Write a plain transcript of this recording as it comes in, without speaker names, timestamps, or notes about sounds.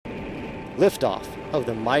Liftoff of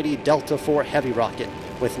the mighty Delta IV Heavy rocket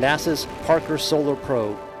with NASA's Parker Solar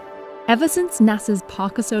Probe. Ever since NASA's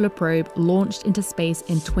Parker Solar Probe launched into space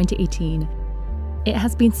in 2018, it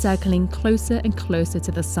has been circling closer and closer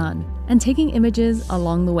to the Sun and taking images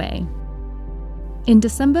along the way. In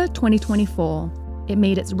December 2024, it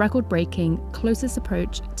made its record-breaking closest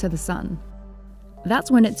approach to the Sun.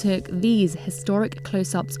 That's when it took these historic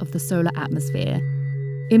close-ups of the solar atmosphere,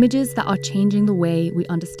 images that are changing the way we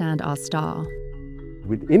understand our star.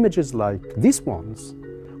 With images like these ones,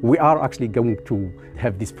 we are actually going to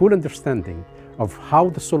have this full understanding of how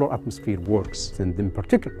the solar atmosphere works, and in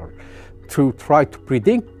particular, to try to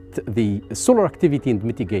predict the solar activity and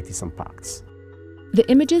mitigate its impacts. The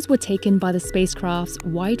images were taken by the spacecraft's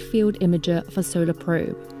Wide Field Imager for Solar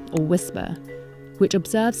Probe, or WISPR, which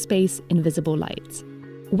observes space in visible light.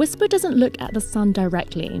 WISPR doesn't look at the Sun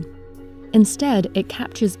directly. Instead, it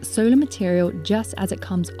captures solar material just as it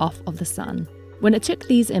comes off of the Sun. When it took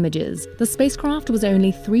these images, the spacecraft was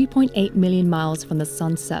only 3.8 million miles from the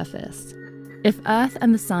Sun's surface. If Earth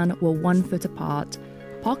and the Sun were 1 foot apart,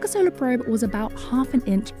 Parker Solar Probe was about half an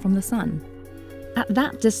inch from the Sun. At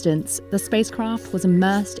that distance, the spacecraft was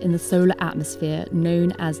immersed in the solar atmosphere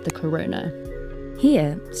known as the corona.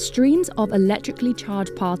 Here, streams of electrically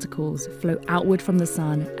charged particles flow outward from the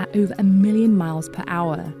Sun at over 1 million miles per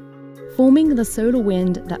hour, forming the solar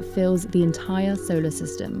wind that fills the entire solar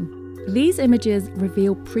system. These images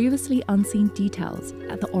reveal previously unseen details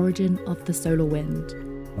at the origin of the solar wind.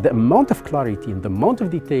 The amount of clarity and the amount of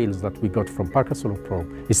details that we got from Parker Solar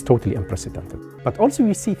Probe is totally unprecedented. But also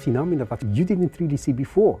we see phenomena that you didn't really see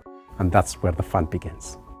before, and that's where the fun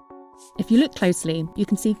begins. If you look closely, you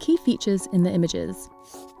can see key features in the images.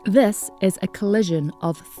 This is a collision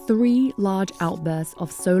of 3 large outbursts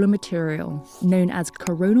of solar material known as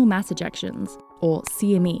coronal mass ejections, or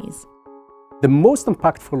CMEs. The most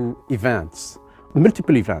impactful events,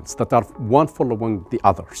 multiple events that are one following the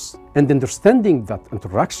others, and understanding that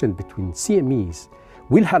interaction between CMEs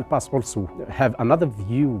will help us also have another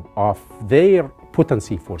view of their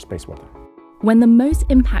potency for space weather. When the most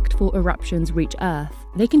impactful eruptions reach Earth,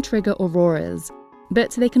 they can trigger auroras,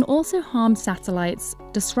 but they can also harm satellites,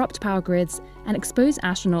 disrupt power grids, and expose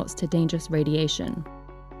astronauts to dangerous radiation.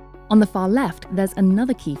 On the far left, there's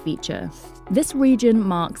another key feature. This region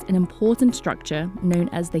marks an important structure known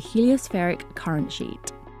as the heliospheric current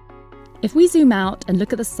sheet. If we zoom out and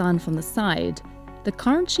look at the Sun from the side, the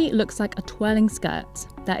current sheet looks like a twirling skirt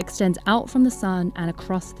that extends out from the Sun and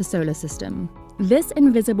across the solar system. This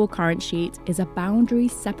invisible current sheet is a boundary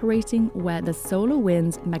separating where the solar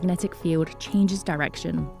wind's magnetic field changes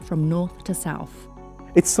direction from north to south.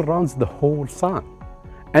 It surrounds the whole Sun,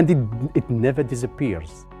 and it never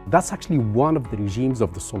disappears. That's actually one of the regimes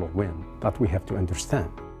of the solar wind that we have to understand.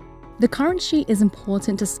 The current sheet is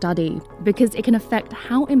important to study because it can affect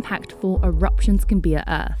how impactful eruptions can be at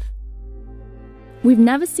Earth. We've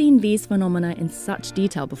never seen these phenomena in such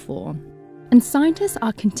detail before, and scientists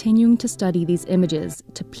are continuing to study these images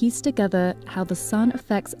to piece together how the Sun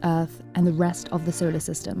affects Earth and the rest of the solar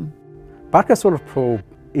system. Parker Solar Probe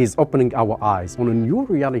is opening our eyes on a new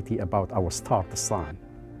reality about our star, the Sun.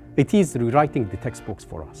 It is rewriting the textbooks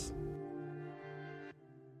for us.